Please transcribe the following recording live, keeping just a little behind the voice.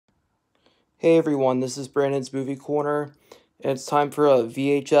Hey everyone, this is Brandon's Movie Corner, and it's time for a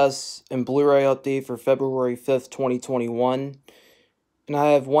VHS and Blu-ray update for February 5th, 2021. And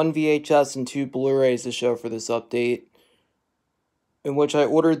I have one VHS and two Blu-rays to show for this update, in which I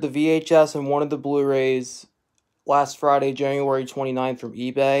ordered the VHS and one of the Blu-rays last Friday, January 29th from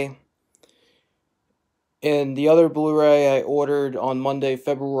eBay. And the other Blu-ray I ordered on Monday,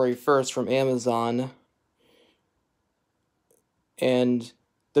 February 1st from Amazon. And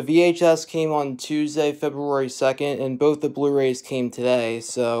the VHS came on Tuesday, February 2nd, and both the Blu-rays came today,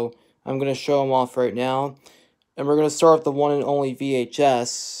 so I'm going to show them off right now. And we're going to start with the one and only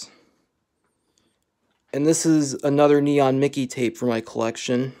VHS. And this is another Neon Mickey tape for my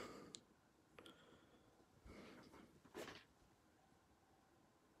collection.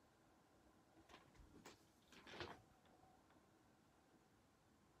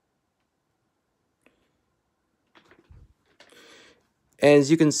 And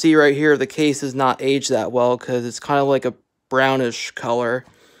as you can see right here, the case is not aged that well because it's kind of like a brownish color.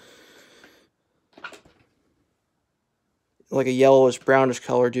 Like a yellowish brownish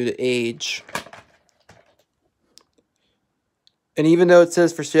color due to age. And even though it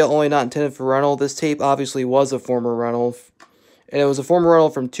says for sale only, not intended for rental, this tape obviously was a former rental. And it was a former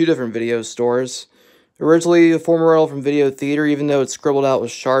rental from two different video stores. Originally a former rental from Video Theater, even though it's scribbled out with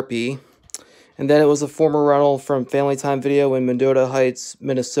Sharpie. And then it was a former rental from Family Time Video in Mendota Heights,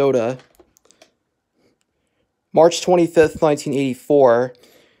 Minnesota. March 25th, 1984.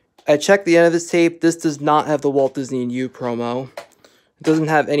 I checked the end of this tape. This does not have the Walt Disney and You promo. It doesn't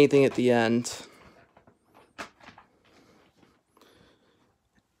have anything at the end.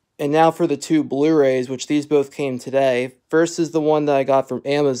 And now for the two Blu-rays, which these both came today. First is the one that I got from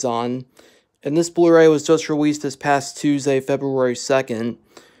Amazon. And this Blu-ray was just released this past Tuesday, February 2nd.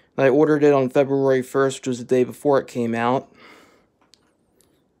 I ordered it on February 1st, which was the day before it came out.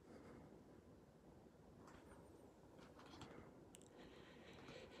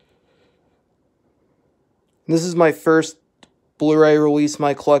 This is my first Blu-ray release in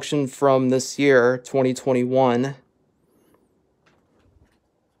my collection from this year, 2021.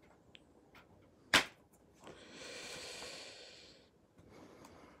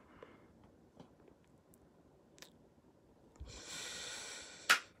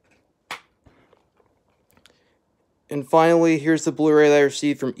 And finally, here's the Blu-ray that I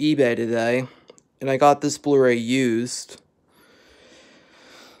received from eBay today. And I got this Blu-ray used.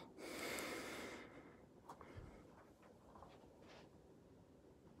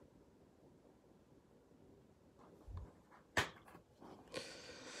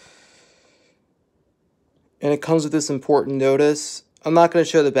 And it comes with this important notice. I'm not going to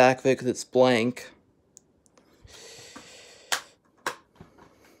show the back of it because it's blank.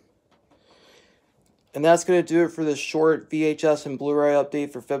 And that's going to do it for this short VHS and Blu-ray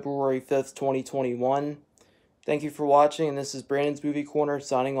update for February 5th, 2021. Thank you for watching, and this is Brandon's Movie Corner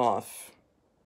signing off.